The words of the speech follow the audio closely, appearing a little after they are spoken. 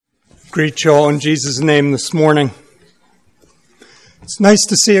Greet you all in Jesus' name this morning. It's nice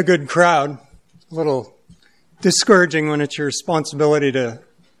to see a good crowd. A little discouraging when it's your responsibility to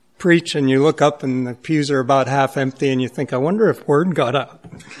preach and you look up and the pews are about half empty and you think, I wonder if word got out.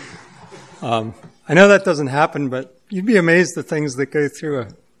 I know that doesn't happen, but you'd be amazed at things that go through a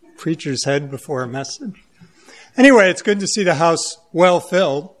preacher's head before a message. Anyway, it's good to see the house well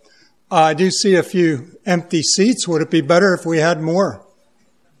filled. I do see a few empty seats. Would it be better if we had more?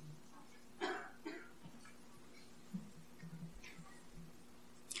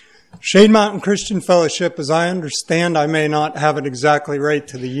 Shade Mountain Christian Fellowship, as I understand, I may not have it exactly right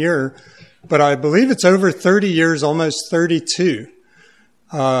to the year, but I believe it's over 30 years, almost 32.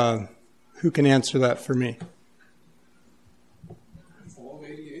 Who can answer that for me?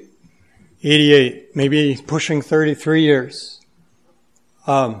 88, maybe pushing 33 years.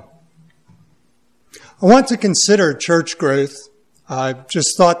 I want to consider church growth. I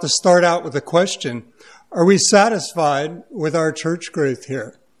just thought to start out with a question. Are we satisfied with our church growth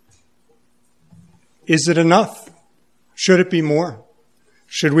here? Is it enough? Should it be more?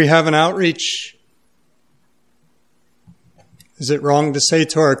 Should we have an outreach? Is it wrong to say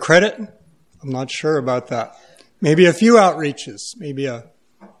to our credit? I'm not sure about that. Maybe a few outreaches, maybe a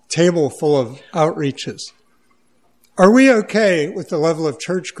table full of outreaches. Are we okay with the level of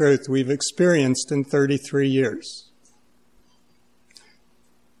church growth we've experienced in 33 years?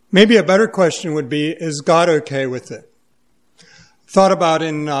 Maybe a better question would be, is God okay with it? Thought about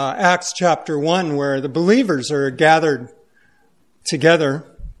in Acts chapter 1 where the believers are gathered together.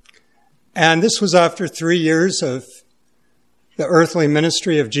 And this was after 3 years of the earthly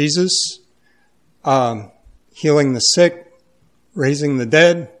ministry of Jesus, healing the sick, raising the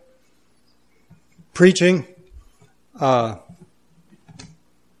dead, preaching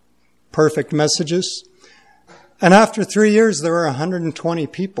perfect messages. And after 3 years, there were 120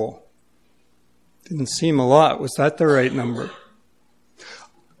 people. Didn't seem a lot. Was that the right number?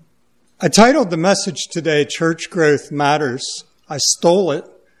 I titled the message today, Church Growth Matters. I stole it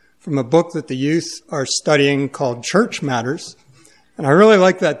from a book that the youth are studying called Church Matters. And I really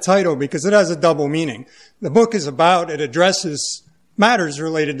like that title because it has a double meaning. The book is about, it addresses matters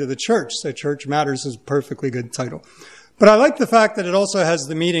related to the church. So Church Matters is a perfectly good title. But I like the fact that it also has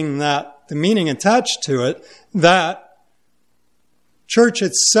the meaning attached to it that church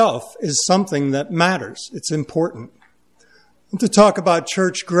itself is something that matters. It's important. And to talk about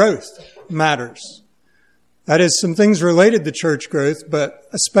church growth matters. That is, some things related to church growth, but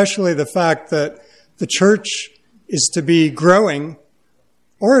especially the fact that the church is to be growing,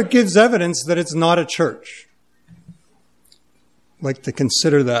 or it gives evidence that it's not a church. I'd like to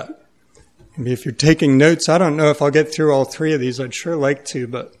consider that. Maybe if you're taking notes, I don't know if I'll get through all three of these. I'd sure like to,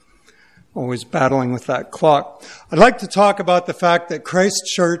 but always battling with that clock. I'd like to talk about the fact that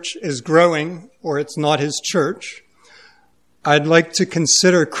Christ's church is growing, or it's not his church. I'd like to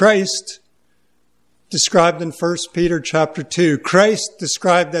consider Christ described in 1 Peter chapter 2. Christ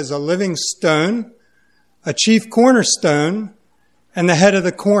described as a living stone, a chief cornerstone, and the head of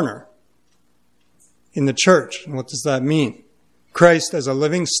the corner in the church. And what does that mean? Christ as a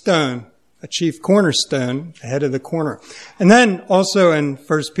living stone, a chief cornerstone, the head of the corner. And then also in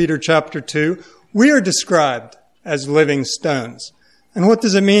 1 Peter chapter 2, we are described as living stones. And what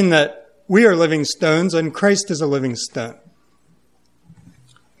does it mean that we are living stones and Christ is a living stone?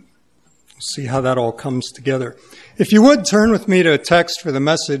 See how that all comes together. If you would, turn with me to a text for the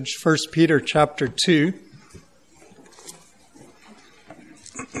message, 1 Peter chapter 2.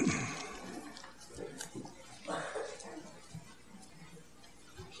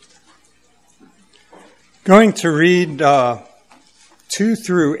 Going to read 2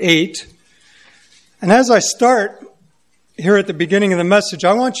 through 8. And as I start here at the beginning of the message,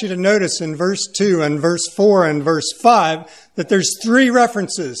 I want you to notice in verse 2 and verse 4 and verse 5 that there's 3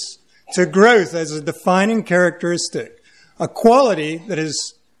 references to growth as a defining characteristic, a quality that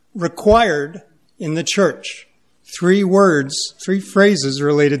is required in the church. 3 words, 3 phrases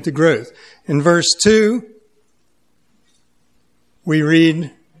related to growth. In verse 2, we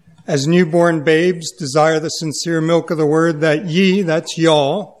read, as newborn babes desire the sincere milk of the word that ye, that's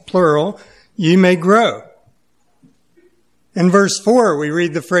y'all, plural, ye may grow. In verse 4, we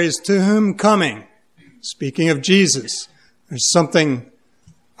read the phrase, to whom coming, speaking of Jesus. There's something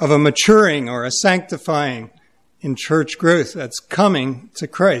of a maturing or a sanctifying in church growth that's coming to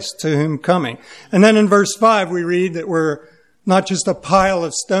Christ, to whom coming. And then in verse 5, we read that we're not just a pile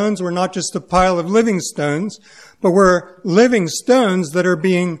of stones, we're not just a pile of living stones, but we're living stones that are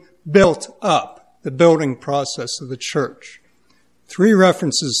being built up, the building process of the church. 3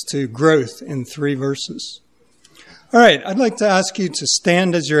 references to growth in 3 verses. All right, I'd like to ask you to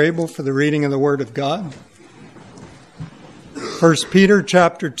stand as you're able for the reading of the Word of God. 1 Peter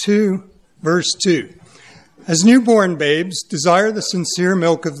chapter 2, verse 2. As newborn babes, desire the sincere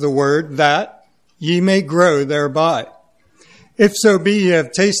milk of the Word, that ye may grow thereby. If so be ye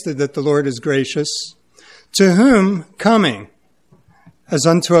have tasted that the Lord is gracious, to whom coming, as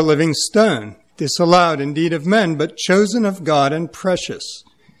unto a living stone, disallowed indeed of men, but chosen of God and precious.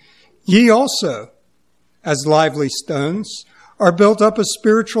 Ye also, as lively stones, are built up a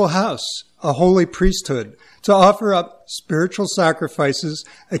spiritual house, a holy priesthood, to offer up spiritual sacrifices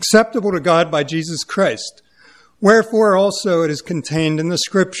acceptable to God by Jesus Christ. Wherefore also it is contained in the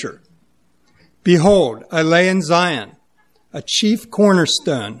Scripture, Behold, I lay in Zion a chief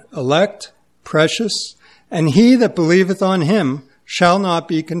cornerstone, elect, precious, and he that believeth on him shall not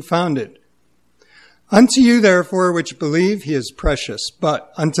be confounded. Unto you therefore which believe he is precious,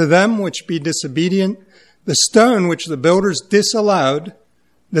 but unto them which be disobedient, the stone which the builders disallowed,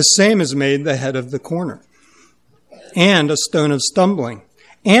 the same is made the head of the corner, and a stone of stumbling,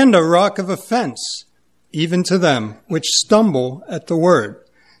 and a rock of offense, even to them which stumble at the word,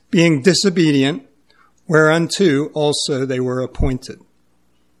 being disobedient, whereunto also they were appointed.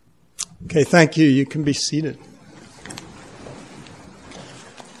 Okay, thank you. You can be seated.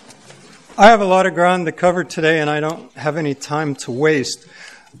 I have a lot of ground to cover today, and I don't have any time to waste.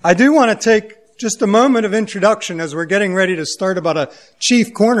 I do want to take just a moment of introduction as we're getting ready to start about a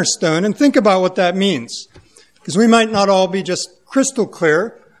chief cornerstone and think about what that means. Because we might not all be just crystal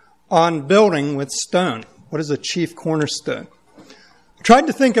clear on building with stone. What is a chief cornerstone? I tried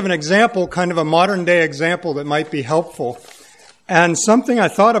to think of an example, kind of a modern day example that might be helpful. And something I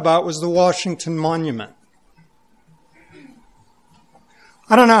thought about was the Washington Monument.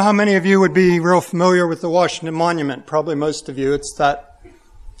 I don't know how many of you would be real familiar with the Washington Monument. Probably most of you. It's that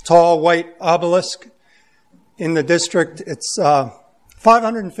tall white obelisk in the district. It's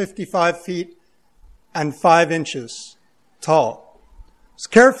 555 feet and 5 inches tall. It's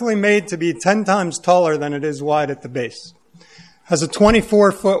carefully made to be 10 times taller than it is wide at the base. Has a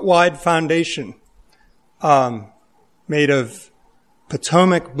 24-foot wide foundation made of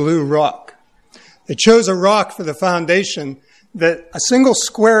Potomac blue rock. They chose a rock for the foundation that a single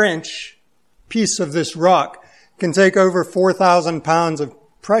square inch piece of this rock can take over 4,000 pounds of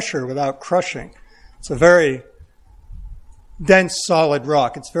pressure without crushing. It's a very dense, solid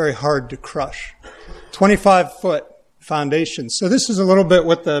rock. It's very hard to crush. 25-foot foundation. So this is a little bit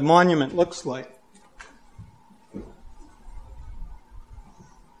what the monument looks like.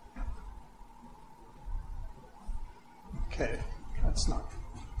 Okay, that's not.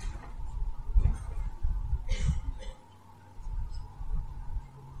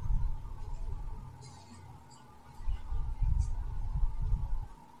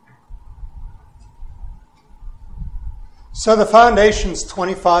 So the foundation's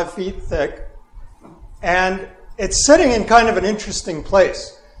 25 feet thick, and it's sitting in kind of an interesting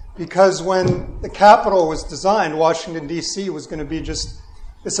place because when the Capitol was designed, Washington, D.C. was going to be just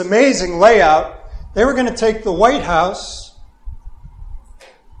this amazing layout. They were going to take the White House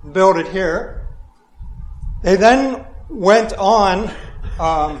and build it here. They then went on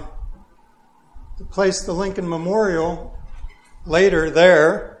to place the Lincoln Memorial later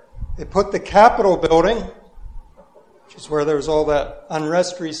there. They put the Capitol building, which is where there was all that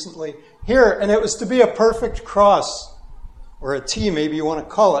unrest recently, here, and it was to be a perfect cross, or a T, maybe you want to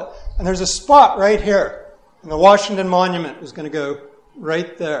call it. And there's a spot right here, and the Washington Monument was going to go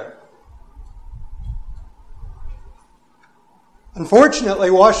right there. Unfortunately,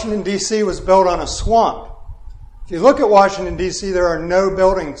 Washington, D.C. was built on a swamp. If you look at Washington, D.C., there are no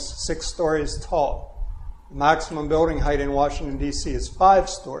buildings 6 stories tall. The maximum building height in Washington, D.C. is 5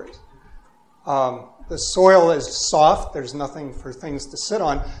 stories. The soil is soft. There's nothing for things to sit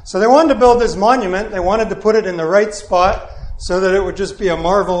on. So they wanted to build this monument. They wanted to put it in the right spot so that it would just be a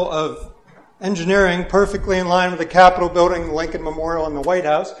marvel of engineering, perfectly in line with the Capitol building, the Lincoln Memorial, and the White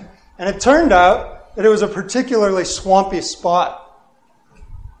House. And it turned out that it was a particularly swampy spot.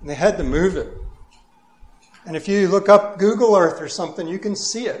 And they had to move it. And if you look up Google Earth or something, you can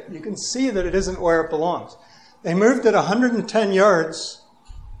see it. You can see that it isn't where it belongs. They moved it 110 yards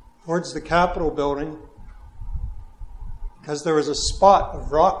towards the Capitol building because there was a spot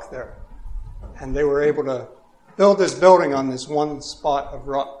of rock there. And they were able to build this building on this one spot of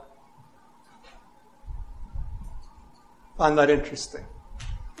rock. Find that interesting.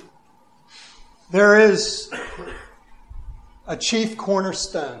 There is a chief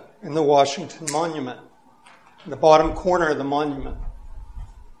cornerstone in the Washington Monument, in the bottom corner of the monument.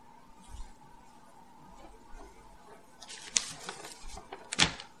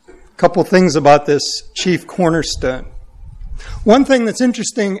 couple things about this chief cornerstone. One thing that's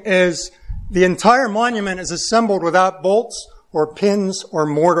interesting is the entire monument is assembled without bolts or pins or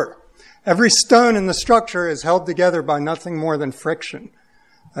mortar. Every stone in the structure is held together by nothing more than friction.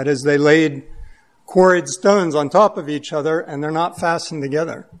 That is, they laid quarried stones on top of each other and they're not fastened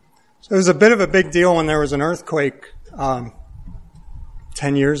together. So it was a bit of a big deal when there was an earthquake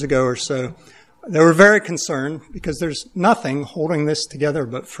 10 years ago or so. They were very concerned because there's nothing holding this together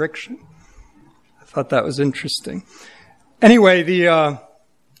but friction. I thought that was interesting. Anyway, the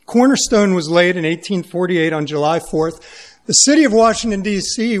cornerstone was laid in 1848 on July 4th. The city of Washington,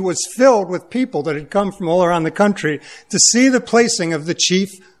 D.C. was filled with people that had come from all around the country to see the placing of the chief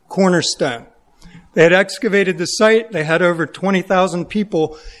cornerstone. They had excavated the site. They had over 20,000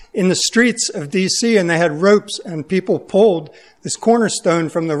 people in the streets of D.C., and they had ropes, and people pulled this cornerstone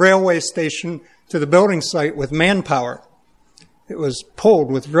from the railway station to the building site with manpower. It was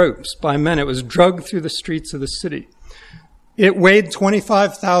pulled with ropes by men. It was dragged through the streets of the city. It weighed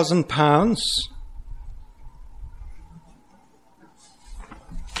 25,000 pounds.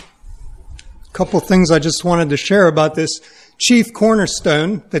 A couple things I just wanted to share about this chief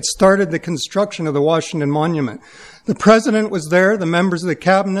cornerstone that started the construction of the Washington Monument. The president was there, the members of the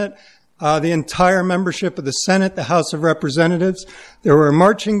cabinet, the entire membership of the Senate, the House of Representatives. There were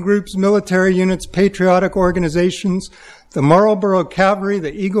marching groups, military units, patriotic organizations, the Marlborough Cavalry,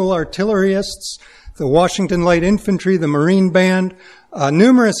 the Eagle Artillerists, the Washington Light Infantry, the Marine Band,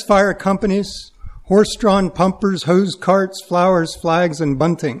 numerous fire companies, horse-drawn pumpers, hose carts, flowers, flags, and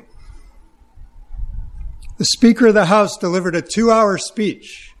bunting. The Speaker of the House delivered a 2-hour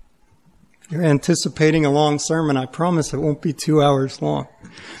speech. If you're anticipating a long sermon, I promise it won't be 2 hours long.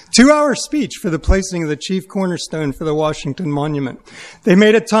 2-hour speech for the placing of the chief cornerstone for the Washington Monument. They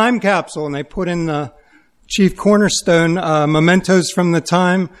made a time capsule and they put in the chief cornerstone mementos from the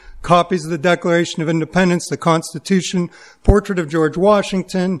time, copies of the Declaration of Independence, the Constitution, portrait of George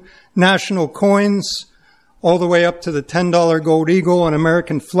Washington, national coins, all the way up to the $10 gold eagle, an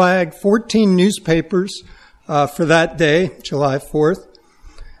American flag, 14 newspapers for that day, July 4th.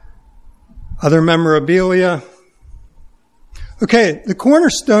 Other memorabilia. Okay, the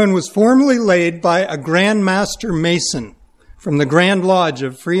cornerstone was formally laid by a Grand Master Mason from the Grand Lodge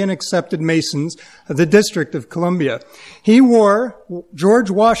of Free and Accepted Masons of the District of Columbia. He wore George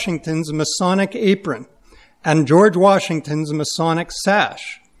Washington's Masonic apron and George Washington's Masonic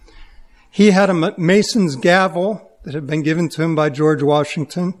sash. He had a Mason's gavel that had been given to him by George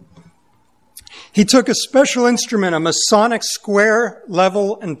Washington. He took a special instrument, a Masonic square,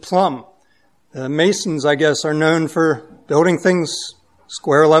 level, and plumb. The Masons, I guess, are known for building things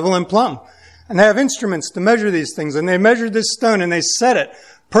square, level, and plumb. And they have instruments to measure these things. And they measured this stone and they set it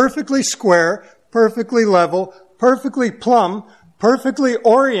perfectly square, perfectly level, perfectly plumb, perfectly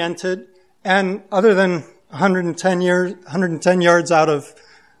oriented, and other than 110 yards out of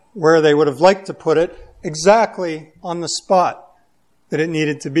where they would have liked to put it, exactly on the spot that it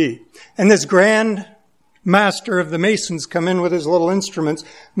needed to be. And this Grand Master of the Masons come in with his little instruments,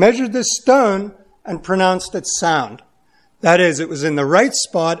 measured this stone, and pronounced it sound. That is, it was in the right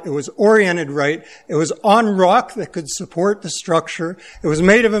spot, it was oriented right, it was on rock that could support the structure, it was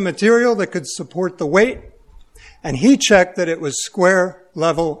made of a material that could support the weight, and he checked that it was square,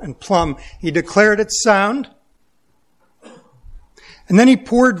 level, and plumb. He declared it sound, and then he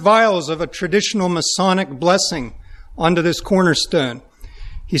poured vials of a traditional Masonic blessing onto this cornerstone.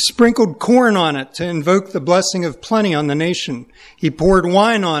 He sprinkled corn on it to invoke the blessing of plenty on the nation. He poured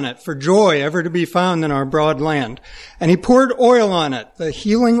wine on it for joy ever to be found in our broad land. And he poured oil on it, the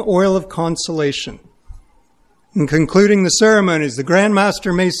healing oil of consolation. In concluding the ceremonies, the Grand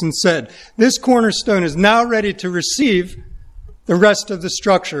Master Mason said, "This cornerstone is now ready to receive the rest of the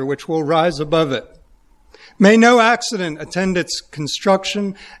structure which will rise above it. May no accident attend its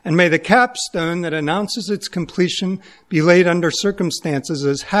construction, and may the capstone that announces its completion be laid under circumstances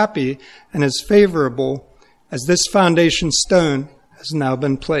as happy and as favorable as this foundation stone has now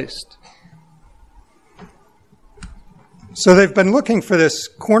been placed." So they've been looking for this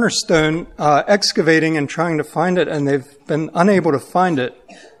cornerstone, excavating and trying to find it, and they've been unable to find it.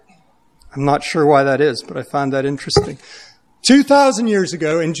 I'm not sure why that is, but I found that interesting. 2,000 years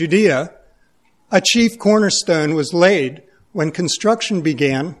ago in Judea, a chief cornerstone was laid when construction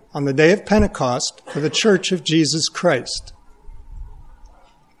began on the day of Pentecost for the Church of Jesus Christ.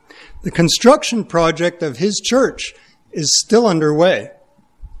 The construction project of his church is still underway.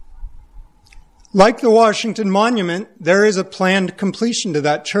 Like the Washington Monument, there is a planned completion to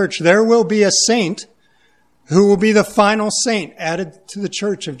that church. There will be a saint who will be the final saint added to the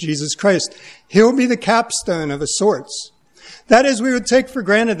Church of Jesus Christ. He'll be the capstone of a sorts. That is, we would take for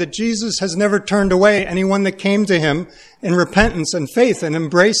granted that Jesus has never turned away anyone that came to him in repentance and faith and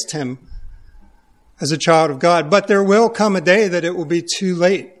embraced him as a child of God. But there will come a day that it will be too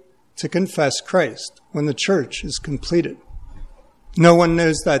late to confess Christ when the church is completed. No one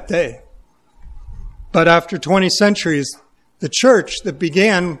knows that day. But after 20 centuries, the church that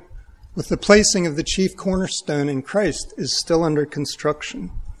began with the placing of the chief cornerstone in Christ is still under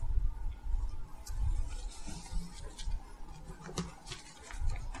construction.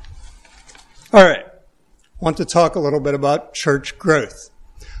 All right, I want to talk a little bit about church growth.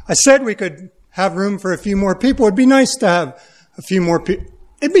 I said we could have room for a few more people. It'd be nice to have a few more people.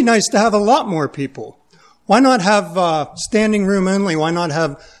 It'd be nice to have a lot more people. Why not have standing room only? Why not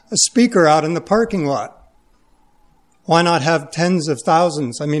have a speaker out in the parking lot? Why not have tens of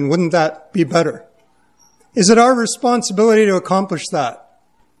thousands? I mean, wouldn't that be better? Is it our responsibility to accomplish that?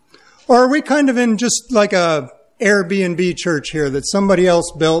 Or are we kind of in just like a Airbnb church here that somebody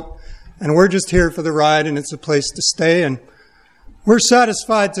else built, and we're just here for the ride and it's a place to stay, and we're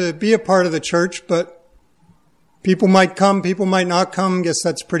satisfied to be a part of the church, but people might come, people might not come. Guess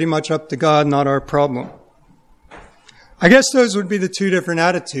that's pretty much up to God, not our problem. I guess those would be the two different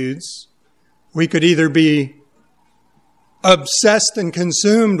attitudes. We could either be obsessed and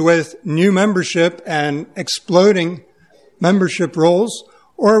consumed with new membership and exploding membership rolls,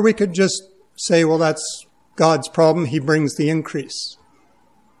 or we could just say, well, that's God's problem. He brings the increase.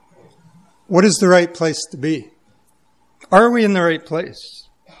 What is the right place to be? Are we in the right place?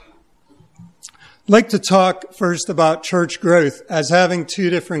 I'd like to talk first about church growth as having two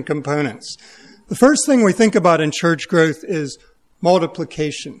different components. The first thing we think about in church growth is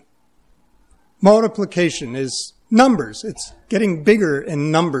multiplication. Multiplication is numbers. It's getting bigger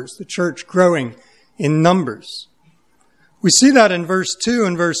in numbers, the church growing in numbers. We see that in verse 2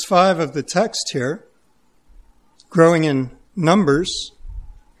 and verse 5 of the text here, growing in numbers.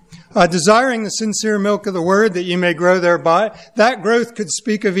 Desiring the sincere milk of the word that ye may grow thereby. That growth could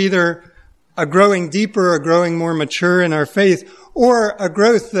speak of either a growing deeper, a growing more mature in our faith, or a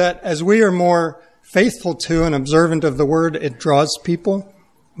growth that as we are more faithful to and observant of the word, it draws people,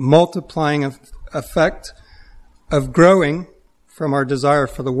 multiplying effect of growing from our desire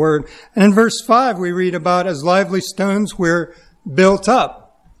for the word. And in verse 5, we read about as lively stones we're built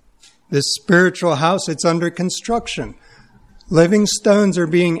up. This spiritual house, it's under construction. Living stones are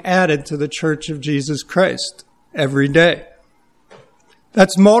being added to the church of Jesus Christ every day.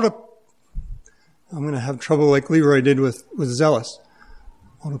 That's I'm going to have trouble like Leroy did with zealous.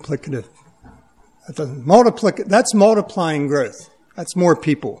 Multiplicative. That's multiplying growth. That's more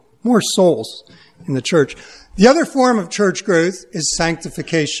people, more souls in the church. The other form of church growth is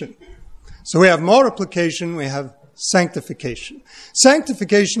sanctification. So we have multiplication, we have sanctification.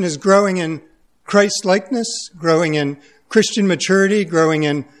 Sanctification is growing in Christ-likeness, growing in Christian maturity, growing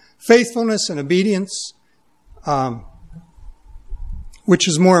in faithfulness and obedience, which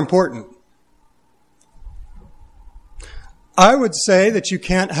is more important. I would say that you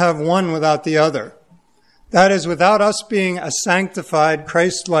can't have one without the other. That is, without us being a sanctified,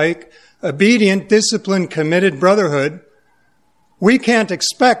 Christ-like, obedient, disciplined, committed brotherhood, we can't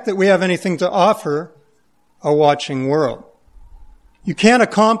expect that we have anything to offer a watching world. You can't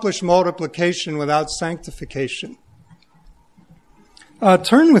accomplish multiplication without sanctification.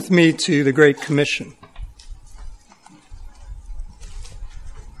 Turn with me to the Great Commission.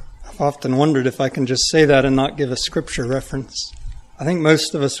 I've often wondered if I can just say that and not give a scripture reference. I think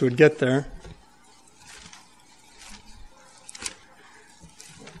most of us would get there.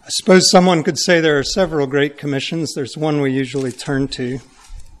 I suppose someone could say there are several Great Commissions. There's one we usually turn to,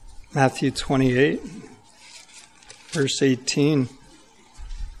 Matthew 28, verse 18.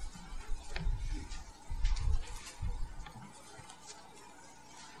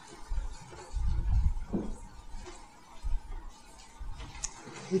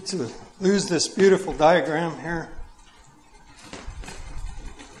 I hate to lose this beautiful diagram here.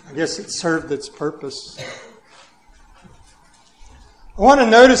 I guess it served its purpose. I want to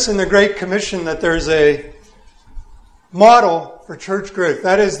notice in the Great Commission that there's a model for church growth.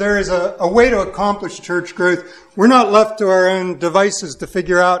 That is, there is a way to accomplish church growth. We're not left to our own devices to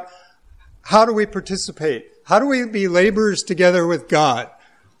figure out how do we participate? How do we be laborers together with God?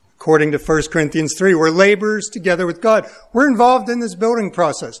 According to 1 Corinthians 3, we're laborers together with God. We're involved in this building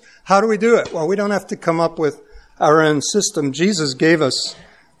process. How do we do it? Well, we don't have to come up with our own system. Jesus gave us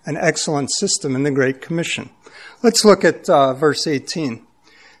an excellent system in the Great Commission. Let's look at verse 18.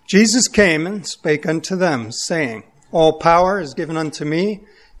 Jesus came and spake unto them, saying, All power is given unto me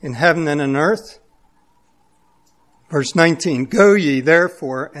in heaven and in earth. Verse 19, Go ye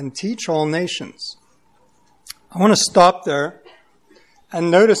therefore and teach all nations. I want to stop there and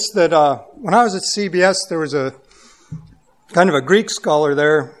notice that when I was at CBS, there was a kind of a Greek scholar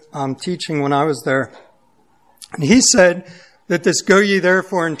there teaching when I was there. And he said that this "go ye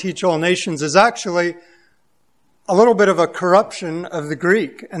therefore and teach all nations" is actually a little bit of a corruption of the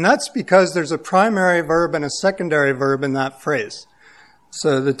Greek. And that's because there's a primary verb and a secondary verb in that phrase.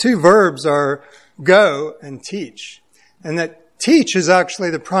 So the two verbs are go and teach. And that teach is actually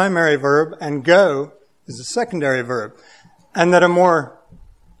the primary verb and go is the secondary verb. And that a more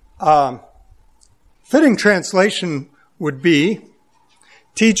fitting translation would be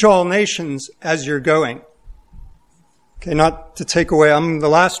teach all nations as you're going. Okay, not to take away, I'm the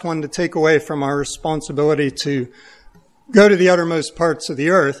last one to take away from our responsibility to go to the uttermost parts of the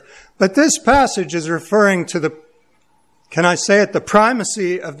earth. But this passage is referring to the, can I say it, the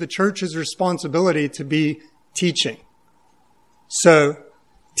primacy of the church's responsibility to be teaching. So,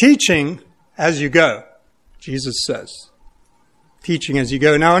 teaching as you go, Jesus says. Teaching as you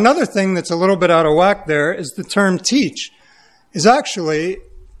go. Now, another thing that's a little bit out of whack there is the term teach is actually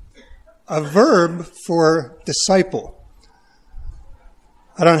a verb for disciple.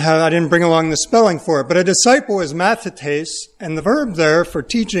 I didn't bring along the spelling for it, but a disciple is mathetes, and the verb there for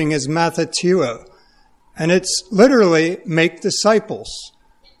teaching is matheteuo. And it's literally make disciples.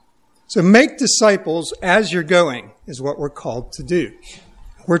 So make disciples as you're going is what we're called to do.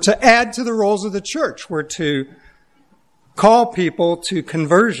 We're to add to the roles of the church. We're to call people to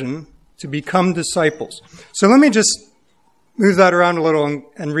conversion, to become disciples. So let me just move that around a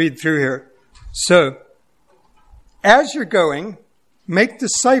little and read through here. So, as you're going, make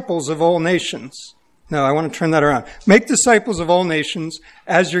disciples of all nations. No, I want to turn that around. Make disciples of all nations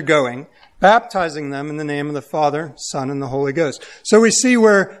as you're going, baptizing them in the name of the Father, Son, and the Holy Ghost. So we see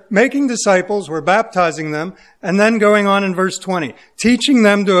we're making disciples, we're baptizing them, and then going on in verse 20, teaching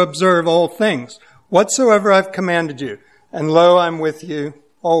them to observe all things, whatsoever I've commanded you. And lo, I'm with you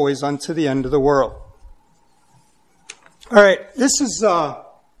always unto the end of the world. All right, this is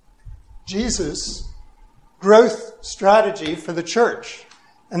Jesus' growth strategy for the church.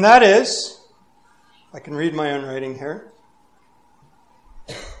 And that is, I can read my own writing here.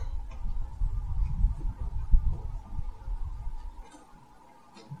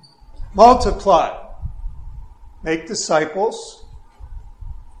 Multiply. Make disciples.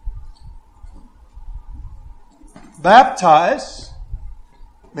 Baptize.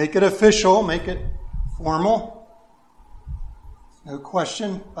 Make it official. Make it formal. No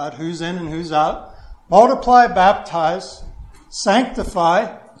question about who's in and who's out. Multiply, baptize,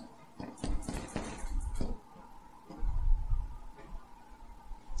 sanctify.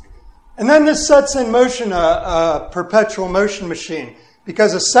 And then this sets in motion a perpetual motion machine.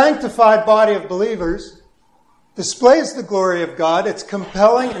 Because a sanctified body of believers displays the glory of God. It's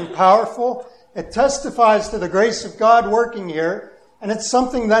compelling and powerful. It testifies to the grace of God working here. And it's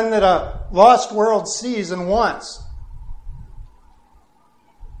something then that a lost world sees and wants.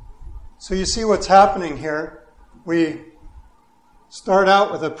 So you see what's happening here. We start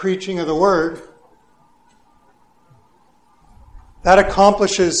out with a preaching of the word. That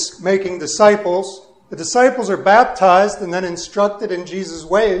accomplishes making disciples. The disciples are baptized and then instructed in Jesus'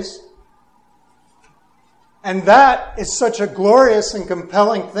 ways. And that is such a glorious and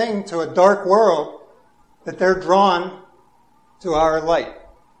compelling thing to a dark world that they're drawn to our light.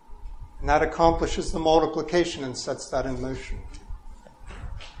 And that accomplishes the multiplication and sets that in motion.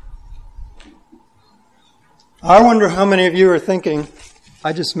 I wonder how many of you are thinking,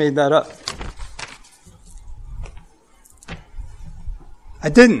 I just made that up. I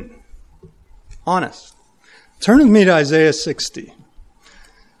didn't. Honest. Turn with me to Isaiah 60. You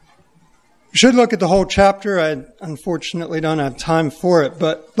should look at the whole chapter. I unfortunately don't have time for it,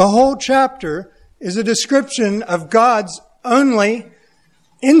 but the whole chapter is a description of God's only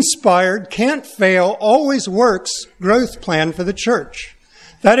inspired, can't fail, always works growth plan for the church.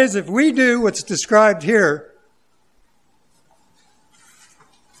 That is, if we do what's described here,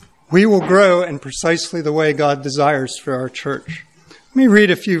 we will grow in precisely the way God desires for our church. Let me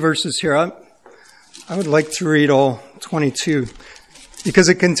read a few verses here. I would like to read all 22 because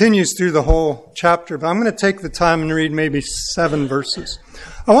it continues through the whole chapter, but I'm going to take the time and read maybe 7 verses.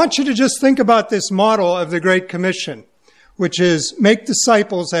 I want you to just think about this model of the Great Commission, which is make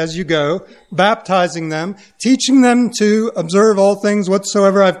disciples as you go, baptizing them, teaching them to observe all things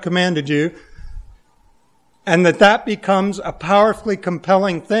whatsoever I've commanded you, and that becomes a powerfully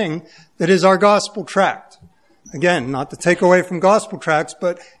compelling thing that is our gospel tract. Again, not to take away from gospel tracts,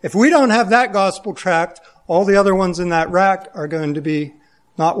 but if we don't have that gospel tract, all the other ones in that rack are going to be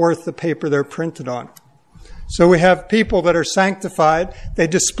not worth the paper they're printed on. So we have people that are sanctified. They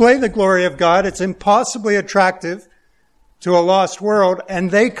display the glory of God. It's impossibly attractive to a lost world, and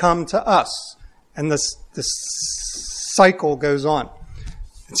they come to us. And this cycle goes on.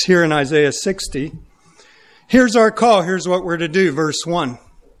 It's here in Isaiah 60. Here's our call. Here's what we're to do. Verse 1.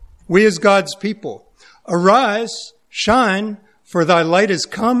 We as God's people, arise, shine, for thy light is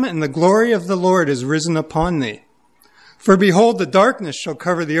come, and the glory of the Lord is risen upon thee. For behold, the darkness shall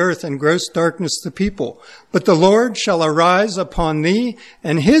cover the earth, and gross darkness the people. But the Lord shall arise upon thee,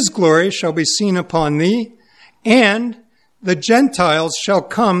 and his glory shall be seen upon thee. And the Gentiles shall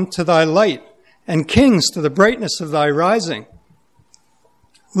come to thy light, and kings to the brightness of thy rising.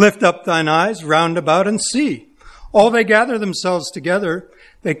 Lift up thine eyes round about and see. All they gather themselves together,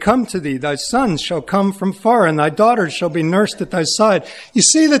 they come to thee. Thy sons shall come from far, and thy daughters shall be nursed at thy side. You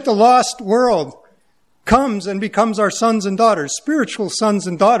see that the lost world comes and becomes our sons and daughters, spiritual sons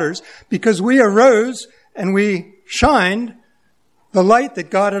and daughters, because we arose and we shined the light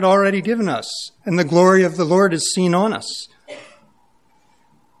that God had already given us, and the glory of the Lord is seen on us.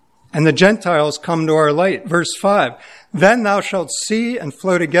 And the Gentiles come to our light. Verse 5, then thou shalt see and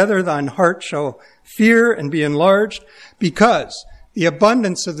flow together, thine heart shall fear and be enlarged, because the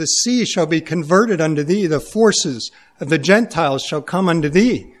abundance of the sea shall be converted unto thee, the forces of the Gentiles shall come unto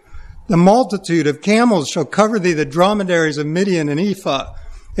thee. The multitude of camels shall cover thee, the dromedaries of Midian and Ephah.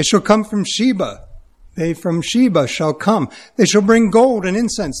 They shall come from Sheba. They from Sheba shall come. They shall bring gold and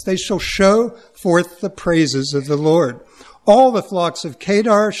incense. They shall show forth the praises of the Lord. All the flocks of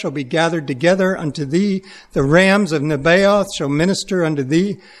Kedar shall be gathered together unto thee. The rams of Nebaioth shall minister unto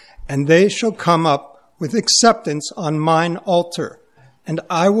thee, and they shall come up with acceptance on mine altar, and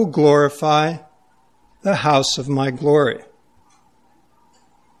I will glorify the house of my glory.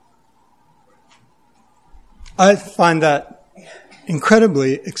 I find that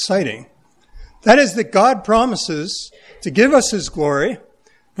incredibly exciting. That is that God promises to give us his glory.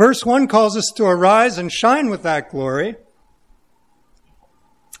 Verse 1 calls us to arise and shine with that glory.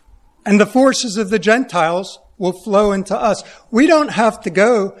 And the forces of the Gentiles will flow into us. We don't have to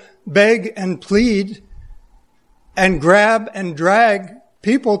go beg and plead and grab and drag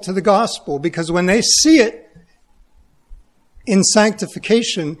people to the gospel, because when they see it in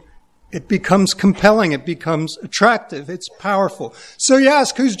sanctification, it becomes compelling. It becomes attractive. It's powerful. So you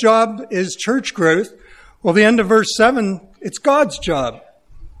ask, whose job is church growth? Well, the end of verse 7, it's God's job.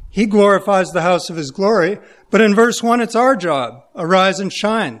 He glorifies the house of his glory. But in verse 1, it's our job. Arise and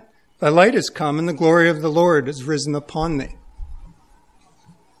shine. Thy light is come, and the glory of the Lord is risen upon thee.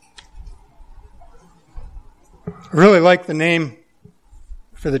 I really like the name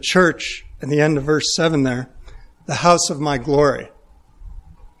for the church in the end of verse 7 there, the house of my glory.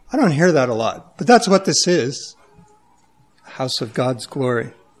 I don't hear that a lot, but that's what this is, the house of God's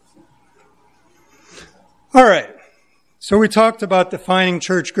glory. All right, so we talked about defining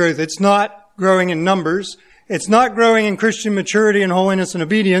church growth. It's not growing in numbers. It's not growing in Christian maturity and holiness and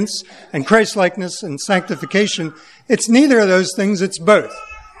obedience and Christ-likeness and sanctification. It's neither of those things, it's both.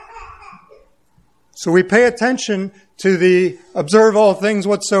 So we pay attention to the observe all things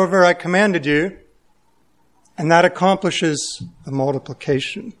whatsoever I commanded you, and that accomplishes the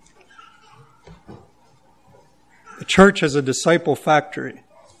multiplication. The church is a disciple factory.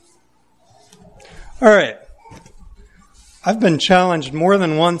 All right. I've been challenged more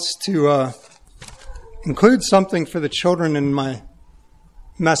than once to include something for the children in my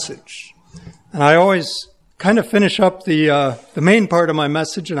message. And I always kind of finish up the main part of my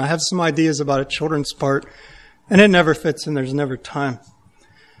message, and I have some ideas about a children's part, and it never fits and there's never time.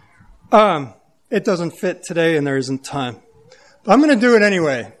 It doesn't fit today and there isn't time. But I'm going to do it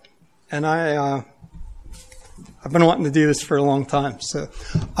anyway. And I've been wanting to do this for a long time. So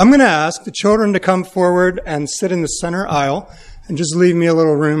I'm going to ask the children to come forward and sit in the center aisle and just leave me a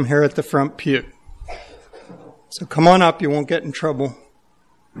little room here at the front pew. So come on up. You won't get in trouble.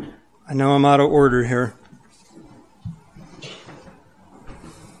 I know I'm out of order here.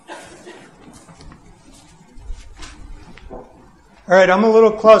 All right, I'm a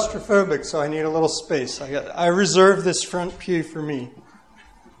little claustrophobic, so I need a little space. I reserve this front pew for me.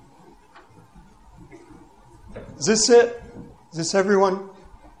 Is this it? Is this everyone?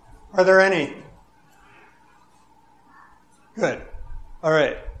 Are there any? Good. All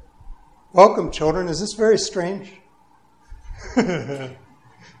right. Welcome, children. Is this very strange?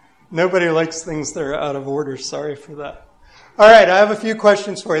 Nobody likes things that are out of order. Sorry for that. All right, I have a few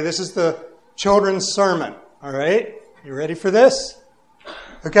questions for you. This is the children's sermon. All right? You ready for this?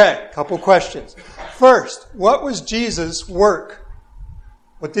 Okay, a couple questions. First, what was Jesus' work?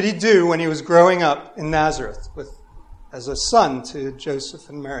 What did he do when he was growing up in Nazareth as a son to Joseph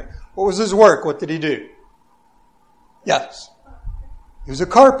and Mary? What was his work? What did he do? Yes. He was a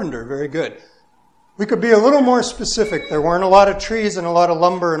carpenter. Very good. We could be a little more specific. There weren't a lot of trees and a lot of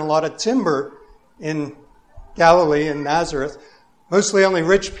lumber and a lot of timber in Galilee and Nazareth. Mostly only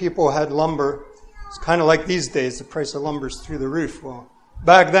rich people had lumber. It's kind of like these days, the price of lumber is through the roof. Well,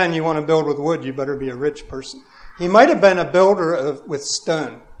 back then, you want to build with wood, you better be a rich person. He might have been a builder with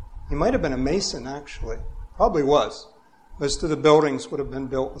stone. He might have been a mason, actually. Probably was. Most of the buildings would have been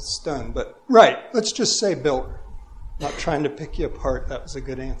built with stone. But, right, let's just say builder. Not trying to pick you apart. That was a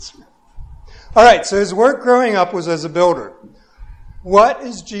good answer. All right, so his work growing up was as a builder. What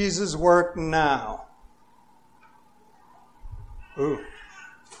is Jesus' work now? Ooh.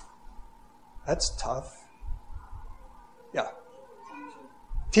 That's tough. Yeah.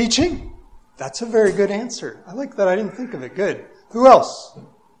 Teaching? That's a very good answer. I like that. I didn't think of it. Good. Who else?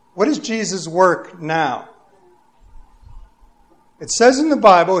 What is Jesus' work now? It says in the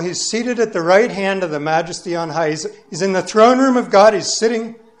Bible, he's seated at the right hand of the Majesty on high. He's in the throne room of God. He's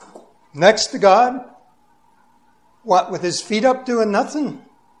sitting next to God. What, with his feet up doing nothing?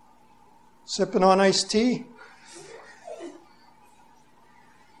 Sipping on iced tea?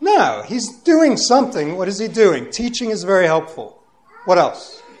 No, he's doing something. What is he doing? Teaching is very helpful. What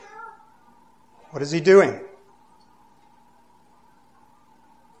else? What is he doing?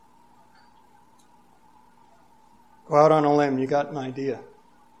 Go out on a limb. You got an idea.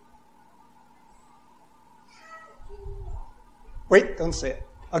 Wait, don't say it.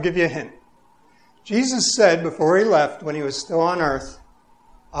 I'll give you a hint. Jesus said before he left, when he was still on earth,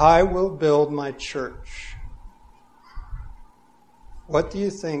 I will build my church. What do you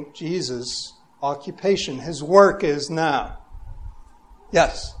think Jesus' occupation, his work is now?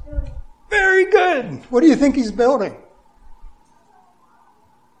 Yes. Very good. What do you think he's building?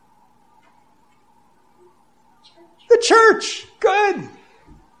 The church. Good.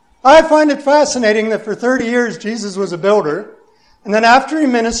 I find it fascinating that for 30 years Jesus was a builder. And then after he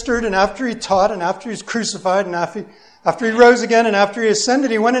ministered and after he taught and after he was crucified and after he rose again and after he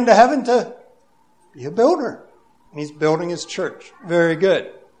ascended, he went into heaven to be a builder. And he's building his church. Very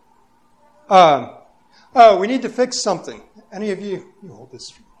good. We need to fix something. Any of you hold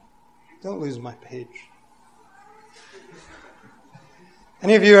this. Don't lose my page.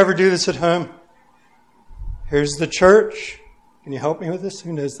 Any of you ever do this at home? Here's the church. Can you help me with this?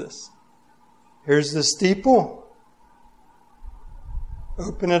 Who knows this? Here's the steeple.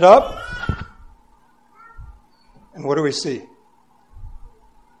 Open it up. And what do we see?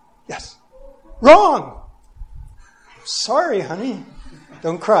 Yes. Wrong. Sorry, honey.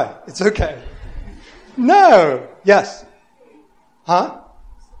 Don't cry. It's okay. No. Yes. Huh?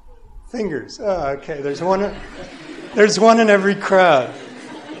 Fingers. Oh, okay. There's one in every crowd.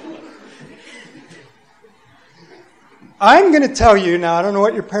 I'm going to tell you now, I don't know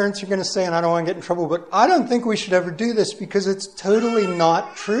what your parents are going to say and I don't want to get in trouble, but I don't think we should ever do this because it's totally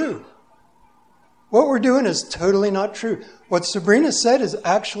not true. What we're doing is totally not true. What Sabrina said is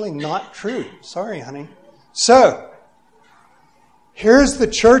actually not true. Sorry, honey. So, here's the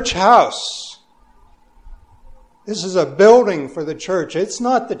church house. This is a building for the church. It's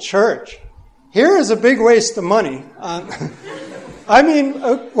not the church. Here is a big waste of money. I mean,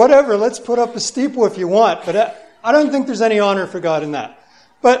 whatever. Let's put up a steeple if you want, but I don't think there's any honor for God in that.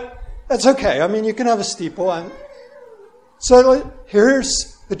 But that's okay. I mean, you can have a steeple. So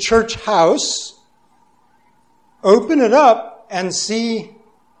here's the church house. Open it up and see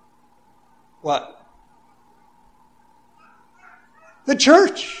what? The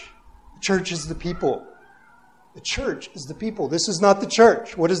church. The church is the people. The church is the people. This is not the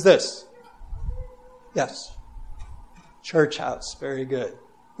church. What is this? Yes. Church house. Very good.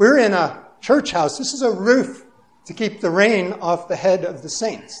 We're in a church house. This is a roof to keep the rain off the head of the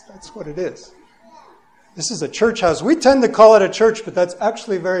saints. That's what it is. This is a church house. We tend to call it a church, but that's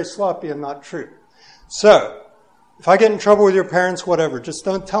actually very sloppy and not true. So, if I get in trouble with your parents, whatever, just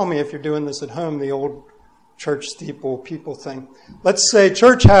don't tell me if you're doing this at home, the old church steeple people thing. Let's say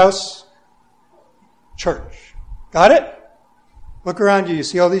church house, church. Got it? Look around you. You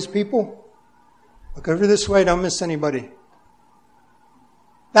see all these people? Look over this way. Don't miss anybody.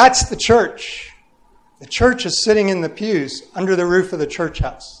 That's the church. The church is sitting in the pews under the roof of the church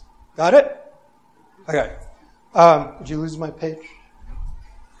house. Got it? Okay. Did you lose my page?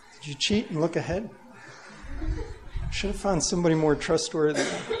 Did you cheat and look ahead? I should have found somebody more trustworthy.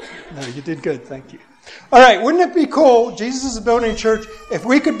 No, you did good. Thank you. All right. Wouldn't it be cool, Jesus is building a church, if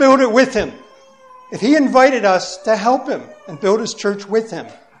we could build it with him? If he invited us to help him and build his church with him.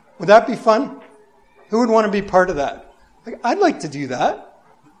 Would that be fun? Who would want to be part of that? I'd like to do that.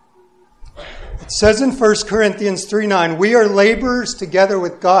 It says in 1 Corinthians 3:9, we are laborers together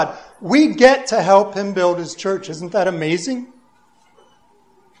with God. we get to help him build his church. Isn't that amazing?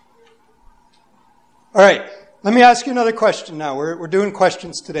 All right, let me ask you another question now. We're doing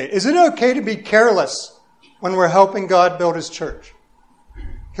questions today. Is it okay to be careless when we're helping God build his church?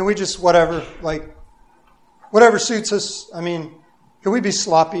 Can we just whatever suits us? I mean, can we be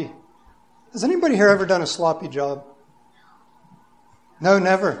sloppy? Has anybody here ever done a sloppy job? No,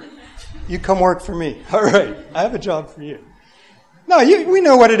 never. You come work for me. All right, I have a job for you. No, we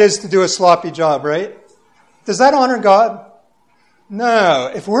know what it is to do a sloppy job, right? Does that honor God?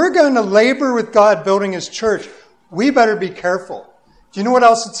 No. If we're going to labor with God building his church, we better be careful. Do you know what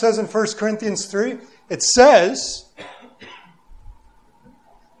else it says in 1 Corinthians 3? It says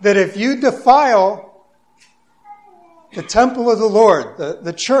that if you defile the temple of the Lord,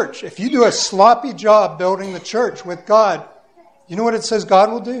 the church, if you do a sloppy job building the church with God, you know what it says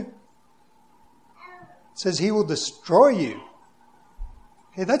God will do? It says he will destroy you.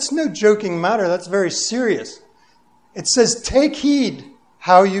 Okay, that's no joking matter. That's very serious. It says, take heed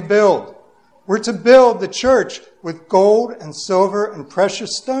how you build. We're to build the church with gold and silver and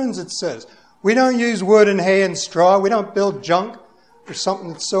precious stones, it says. We don't use wood and hay and straw. We don't build junk for something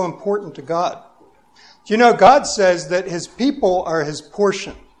that's so important to God. Do you know, God says that his people are his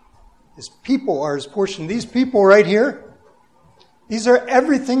portion. His people are his portion. These people right here, these are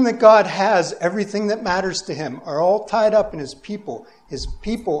everything that God has, everything that matters to him, are all tied up in his people. His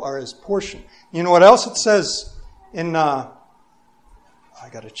people are his portion. You know what else it says in, I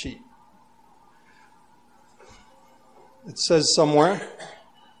got to cheat. It says somewhere,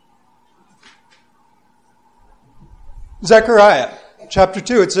 Zechariah chapter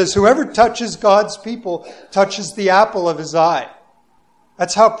 2, it says, whoever touches God's people touches the apple of his eye.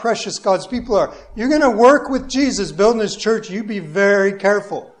 That's how precious God's people are. You're going to work with Jesus building his church. You be very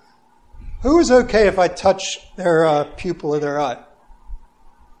careful. Who is okay if I touch their pupil of their eye?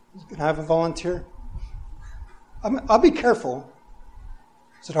 Can I have a volunteer? I'll be careful.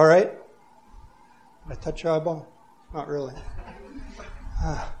 Is it all right? Did I touch your eyeball? Not really.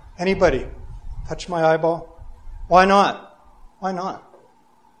 Anybody touch my eyeball? Why not? Why not?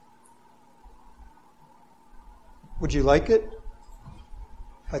 Would you like it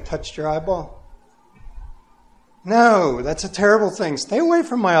if I touched your eyeball? No, that's a terrible thing. Stay away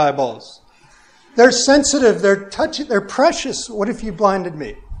from my eyeballs. They're sensitive. They're touchy. They're precious. What if you blinded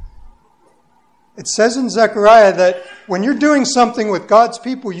me? It says in Zechariah that when you're doing something with God's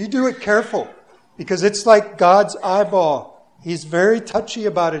people, you do it careful because it's like God's eyeball. He's very touchy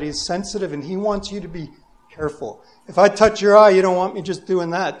about it. He's sensitive and he wants you to be careful. If I touch your eye, you don't want me just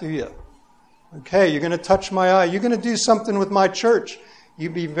doing that, do you? Okay, you're going to touch my eye. You're going to do something with my church. You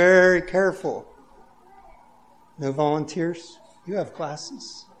be very careful. No volunteers? You have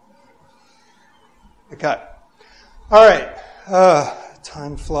classes? Okay. All right.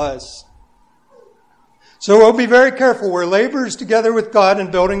 Time flies. So we'll be very careful. We're laborers together with God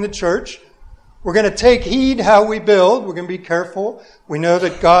in building the church. We're going to take heed how we build. We're going to be careful. We know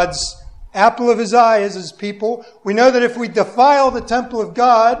that God's apple of his eye is his people. We know that if we defile the temple of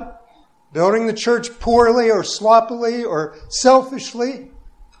God, building the church poorly or sloppily or selfishly,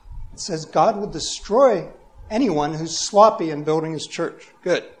 it says God will destroy anyone who's sloppy in building his church.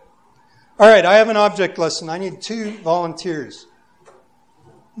 Good. All right, I have an object lesson. I need 2 volunteers.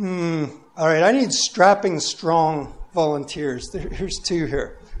 All right, I need strapping, strong volunteers. Here's 2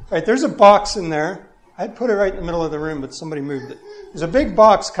 here. All right, there's a box in there. I'd put it right in the middle of the room, but somebody moved it. There's a big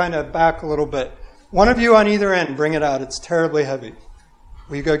box kind of back a little bit. One of you on either end, bring it out. It's terribly heavy.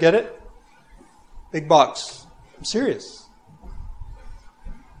 Will you go get it? Big box. I'm serious.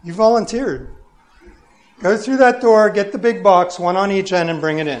 You volunteered. Go through that door, get the big box, one on each end, and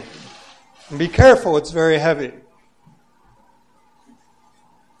bring it in. And be careful, it's very heavy.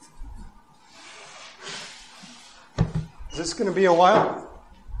 Is this going to be a while?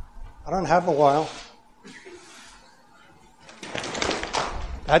 I don't have a while.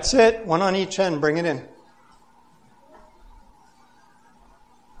 That's it. One on each end. Bring it in.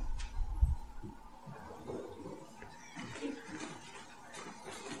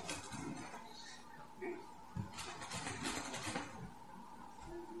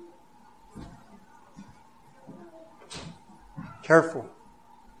 Careful.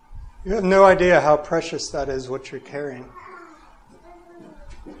 You have no idea how precious that is, what you're carrying.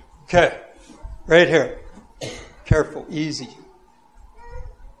 Okay, right here. Careful, easy.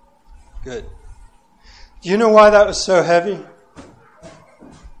 Good. Do you know why that was so heavy?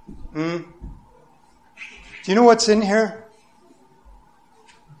 Do you know what's in here?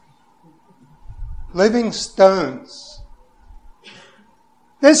 Living stones.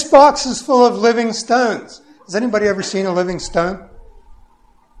 This box is full of living stones. Has anybody ever seen a living stone?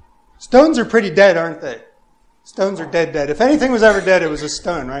 Stones are pretty dead, aren't they? Stones are dead. If anything was ever dead, it was a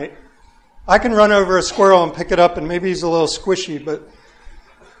stone, right? I can run over a squirrel and pick it up, and maybe he's a little squishy, but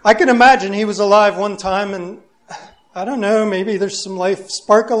I can imagine he was alive one time, and I don't know, maybe there's some life,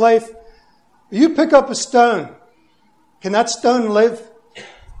 spark of life. You pick up a stone. Can that stone live?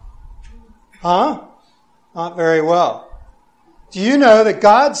 Huh? Not very well. Do you know that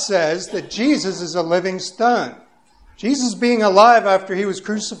God says that Jesus is a living stone? Jesus being alive after he was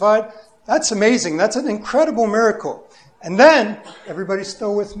crucified, that's amazing. That's an incredible miracle. And then, everybody's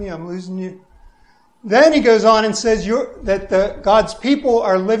still with me? I'm losing you. Then he goes on and says that God's people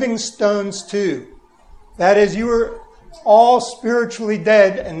are living stones too. That is, you were all spiritually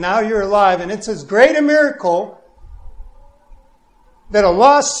dead and now you're alive. And it's as great a miracle that a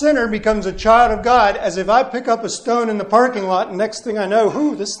lost sinner becomes a child of God as if I pick up a stone in the parking lot and next thing I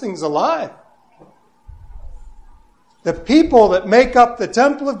know, this thing's alive. The people that make up the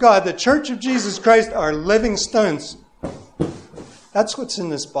temple of God, the church of Jesus Christ, are living stones. That's what's in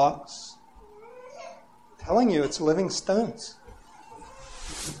this box. I'm telling you, it's living stones.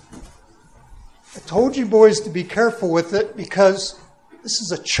 I told you boys to be careful with it because this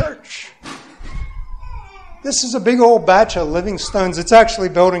is a church. This is a big old batch of living stones. It's actually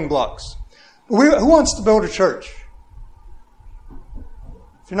building blocks. Who wants to build a church?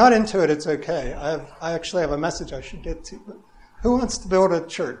 If you're not into it, it's okay. I actually have a message I should get to. But who wants to build a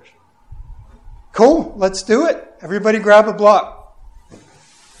church? Cool, let's do it. Everybody grab a block.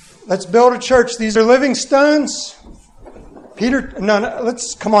 Let's build a church. These are living stones. Peter, no,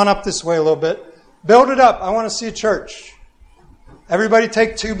 let's come on up this way a little bit. Build it up. I want to see a church. Everybody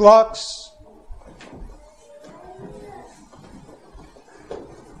take 2 blocks.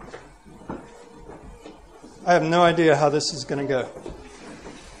 I have no idea how this is going to go.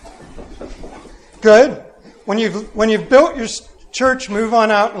 Good. When you've built your church, move on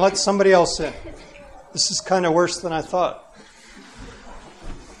out and let somebody else in. This is kind of worse than I thought.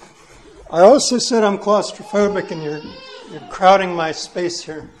 I also said I'm claustrophobic and you're crowding my space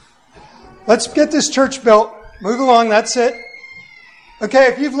here. Let's get this church built. Move along. That's it. Okay,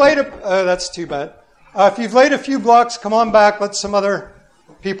 if you've laid that's too bad. If you've laid a few blocks, come on back. Let some other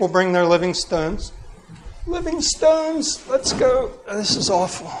people bring their living stones. Living stones. Let's go. This is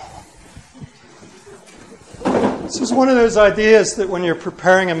awful. This is one of those ideas that when you're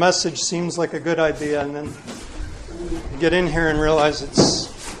preparing a message seems like a good idea, and then you get in here and realize it's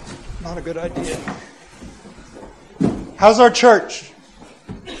not a good idea. How's our church?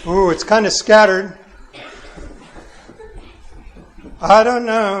 Ooh, it's kind of scattered. I don't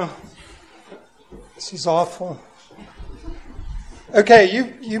know. This is awful. Okay,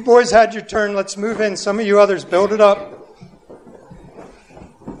 you boys had your turn. Let's move in. Some of you others, build it up.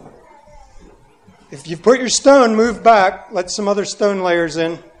 If you've put your stone, move back. Let some other stone layers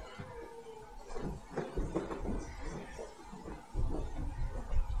in.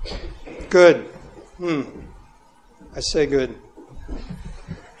 Good. I say good.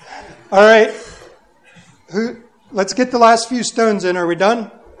 All right. Let's get the last few stones in. Are we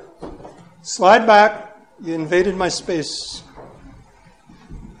done? Slide back. You invaded my space.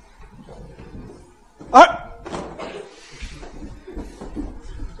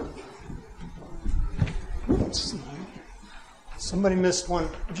 Somebody missed one.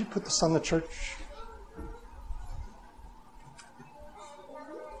 Would you put this on the church?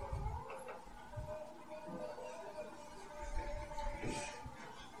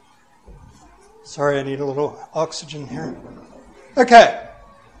 Sorry, I need a little oxygen here. Okay.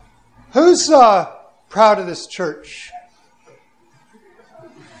 Who's proud of this church?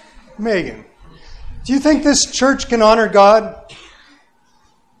 Megan. Do you think this church can honor God?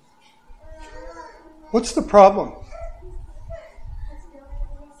 What's the problem?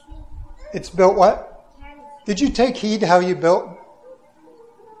 It's built what? Did you take heed how you built?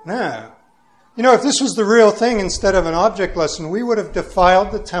 No. You know, if this was the real thing instead of an object lesson, we would have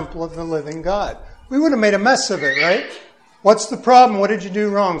defiled the temple of the living God. We would have made a mess of it, right? What's the problem? What did you do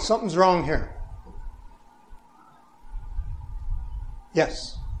wrong? Something's wrong here.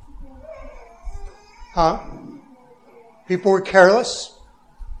 Yes. Huh? People were careless.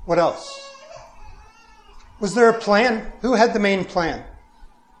 What else? Was there a plan? Who had the main plan?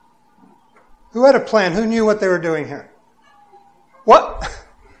 Who had a plan? Who knew what they were doing here? What?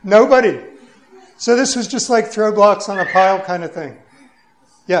 Nobody. So this was just like throw blocks on a pile kind of thing.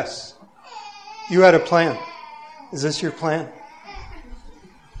 Yes. You had a plan. Is this your plan?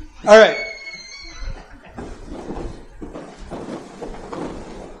 All right.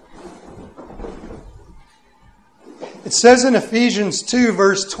 It says in Ephesians 2,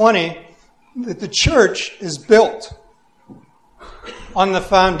 verse 20, that the church is built on the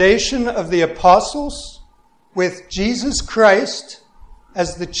foundation of the apostles, with Jesus Christ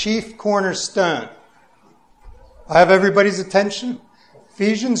as the chief cornerstone. I have everybody's attention.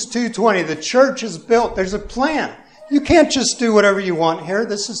 Ephesians 2:20, the church is built. There's a plan. You can't just do whatever you want here.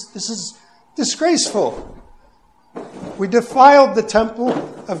 This is disgraceful. We defiled the temple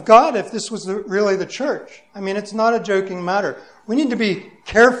of God if this was really the church. I mean, it's not a joking matter. We need to be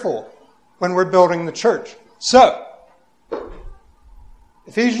careful when we're building the church. So,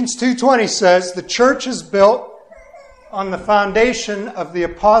 Ephesians 2:20 says, the church is built on the foundation of the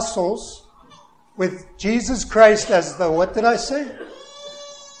apostles with Jesus Christ as the, what did I say?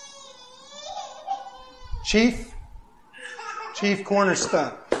 Chief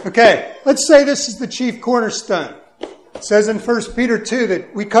cornerstone. Okay, let's say this is the chief cornerstone. It says in 1 Peter 2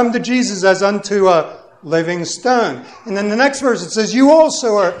 that we come to Jesus as unto a living stone. And then the next verse it says, you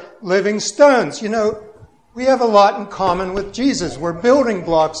also are living stones. You know, we have a lot in common with Jesus. We're building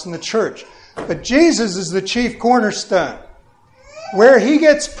blocks in the church. But Jesus is the chief cornerstone. Where he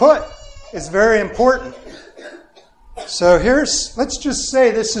gets put is very important. So let's just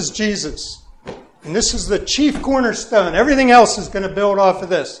say this is Jesus. And this is the chief cornerstone. Everything else is going to build off of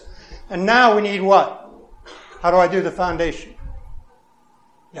this. And now we need what? How do I do the foundation?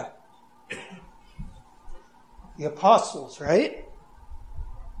 Yeah. The apostles, right?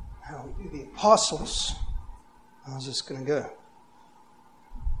 How we do the apostles. How's this going to go?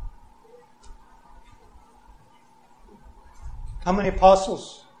 How many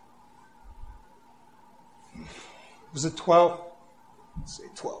apostles? Was it 12? Let's say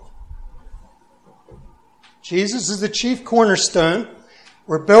 12. Jesus is the chief cornerstone.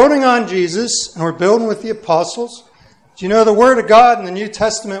 We're building on Jesus, and we're building with the apostles. Do you know the Word of God in the New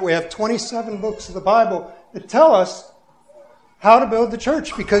Testament? We have 27 books of the Bible that tell us how to build the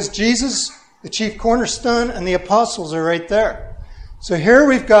church, because Jesus, the chief cornerstone, and the apostles are right there. So here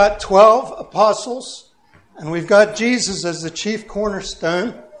we've got 12 apostles, and we've got Jesus as the chief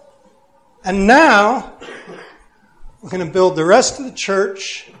cornerstone. And now we're going to build the rest of the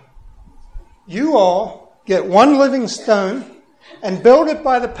church. You all get one living stone and build it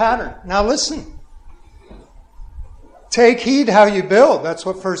by the pattern. Now listen. Take heed how you build. That's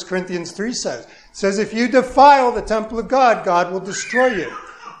what 1 Corinthians 3 says. It says if you defile the temple of God, God will destroy you.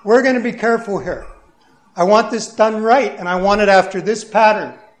 We're going to be careful here. I want this done right, and I want it after this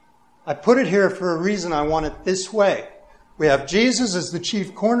pattern. I put it here for a reason. I want it this way. We have Jesus as the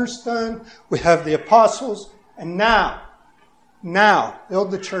chief cornerstone. We have the apostles. And now, build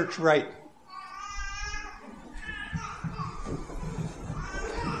the church right.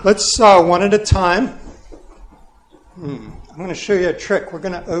 Let's one at a time. I'm going to show you a trick. We're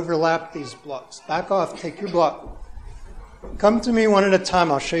going to overlap these blocks. Back off. Take your block. Come to me one at a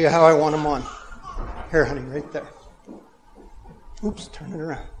time. I'll show you how I want them on. Here, honey, right there. Oops, turn it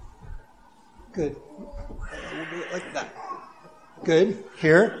around. Good. We'll do it like that. Good.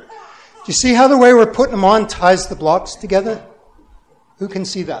 Here. Do you see how the way we're putting them on ties the blocks together? Who can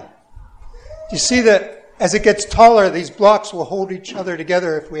see that? Do you see that as it gets taller, these blocks will hold each other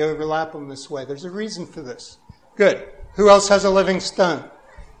together if we overlap them this way? There's a reason for this. Good. Who else has a living stone?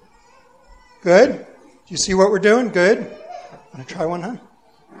 Good. Do you see what we're doing? Good. Want to try one, huh?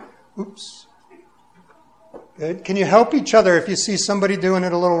 Oops. Good. Can you help each other if you see somebody doing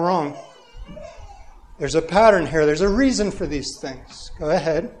it a little wrong? There's a pattern here. There's a reason for these things. Go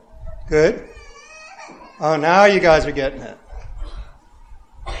ahead. Good. Oh, now you guys are getting it.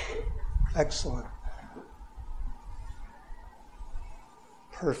 Excellent.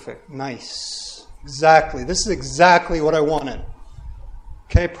 Perfect. Nice. Exactly. This is exactly what I wanted.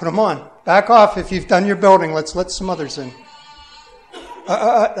 Okay, put them on. Back off if you've done your building. Let's let some others in.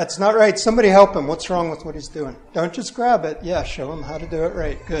 That's not right. Somebody help him. What's wrong with what he's doing? Don't just grab it. Yeah, show him how to do it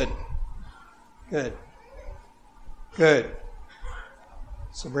right. Good. Good. Good.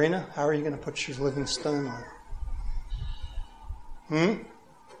 Sabrina, how are you going to put your living stone on?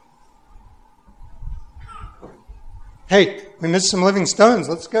 Hey, we missed some living stones.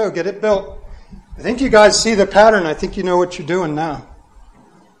 Let's go. Get it built. I think you guys see the pattern. I think you know what you're doing now.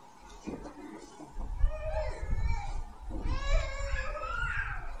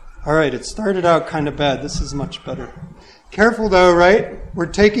 All right, it started out kind of bad. This is much better. Careful, though, right? We're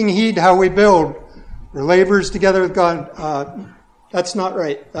taking heed how we build. We're laborers together with God. That's not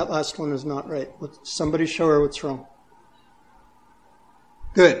right. That last one is not right. Somebody show her what's wrong.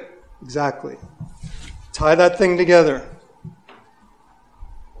 Good. Exactly. Tie that thing together.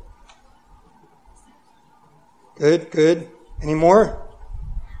 Good, good. Any more?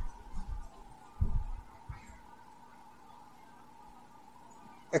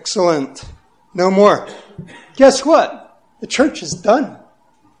 Excellent. No more. Guess what? The church is done.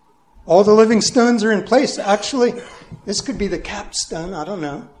 All the living stones are in place. Actually, this could be the capstone. I don't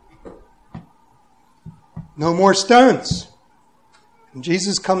know. No more stones. When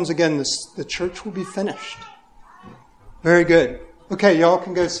Jesus comes again, the church will be finished. Very good. Okay, y'all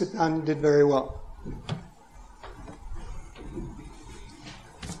can go sit down. You did very well.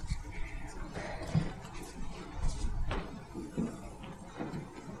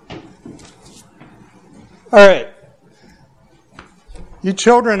 All right. You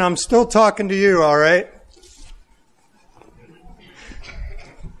children, I'm still talking to you, all right?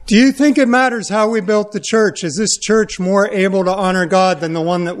 Do you think it matters how we built the church? Is this church more able to honor God than the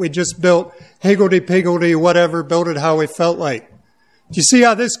one that we just built, higgledy-piggledy, whatever, built it how we felt like? Do you see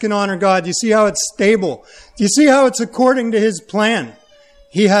how this can honor God? Do you see how it's stable? Do you see how it's according to His plan?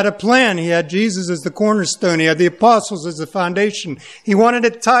 He had a plan. He had Jesus as the cornerstone. He had the apostles as the foundation. He wanted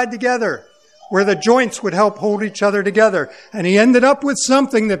it tied together, where the joints would help hold each other together. And He ended up with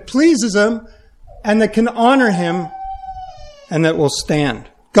something that pleases Him and that can honor Him and that will stand.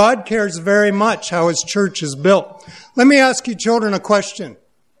 God cares very much how His church is built. Let me ask you children a question.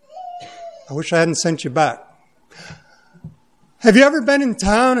 I wish I hadn't sent you back. Have you ever been in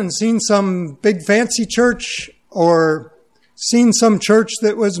town and seen some big fancy church or seen some church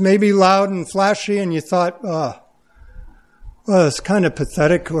that was maybe loud and flashy and you thought, well, it's kind of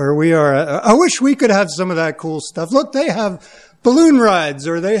pathetic where we are. I wish we could have some of that cool stuff. Look, they have balloon rides,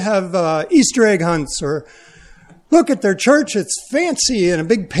 or they have Easter egg hunts, or look at their church. It's fancy in a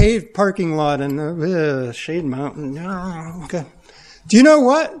big paved parking lot and Shade Mountain. Okay. Do you know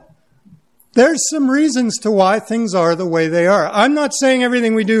what? There's some reasons to why things are the way they are. I'm not saying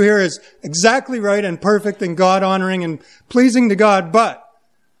everything we do here is exactly right and perfect and God-honoring and pleasing to God, but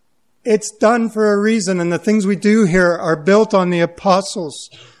it's done for a reason, and the things we do here are built on the apostles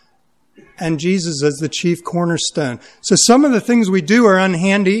and Jesus as the chief cornerstone. So some of the things we do are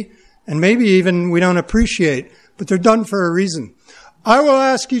unhandy and maybe even we don't appreciate, but they're done for a reason. I will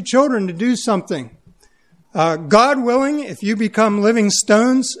ask you children to do something. God willing, if you become living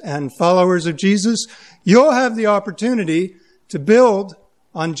stones and followers of Jesus, you'll have the opportunity to build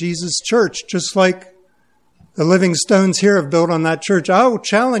on Jesus' church, just like the living stones here have built on that church. I will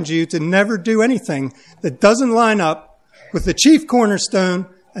challenge you to never do anything that doesn't line up with the chief cornerstone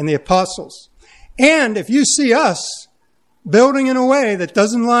and the apostles. And if you see us building in a way that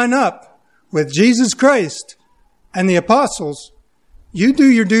doesn't line up with Jesus Christ and the apostles, you do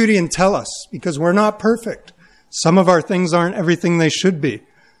your duty and tell us, because we're not perfect. Some of our things aren't everything they should be.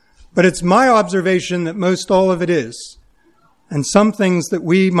 But it's my observation that most all of it is. And some things that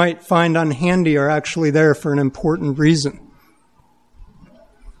we might find unhandy are actually there for an important reason.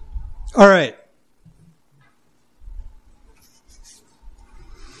 All right.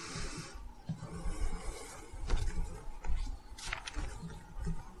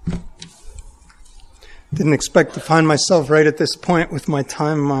 Didn't expect to find myself right at this point with my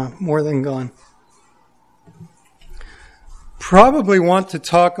time more than gone. Probably want to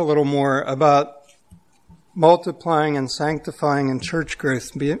talk a little more about multiplying and sanctifying and church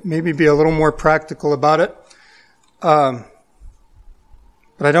growth. Maybe be a little more practical about it. But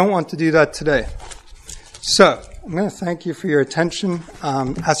I don't want to do that today. So I'm going to thank you for your attention.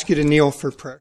 Ask you to kneel for prayer.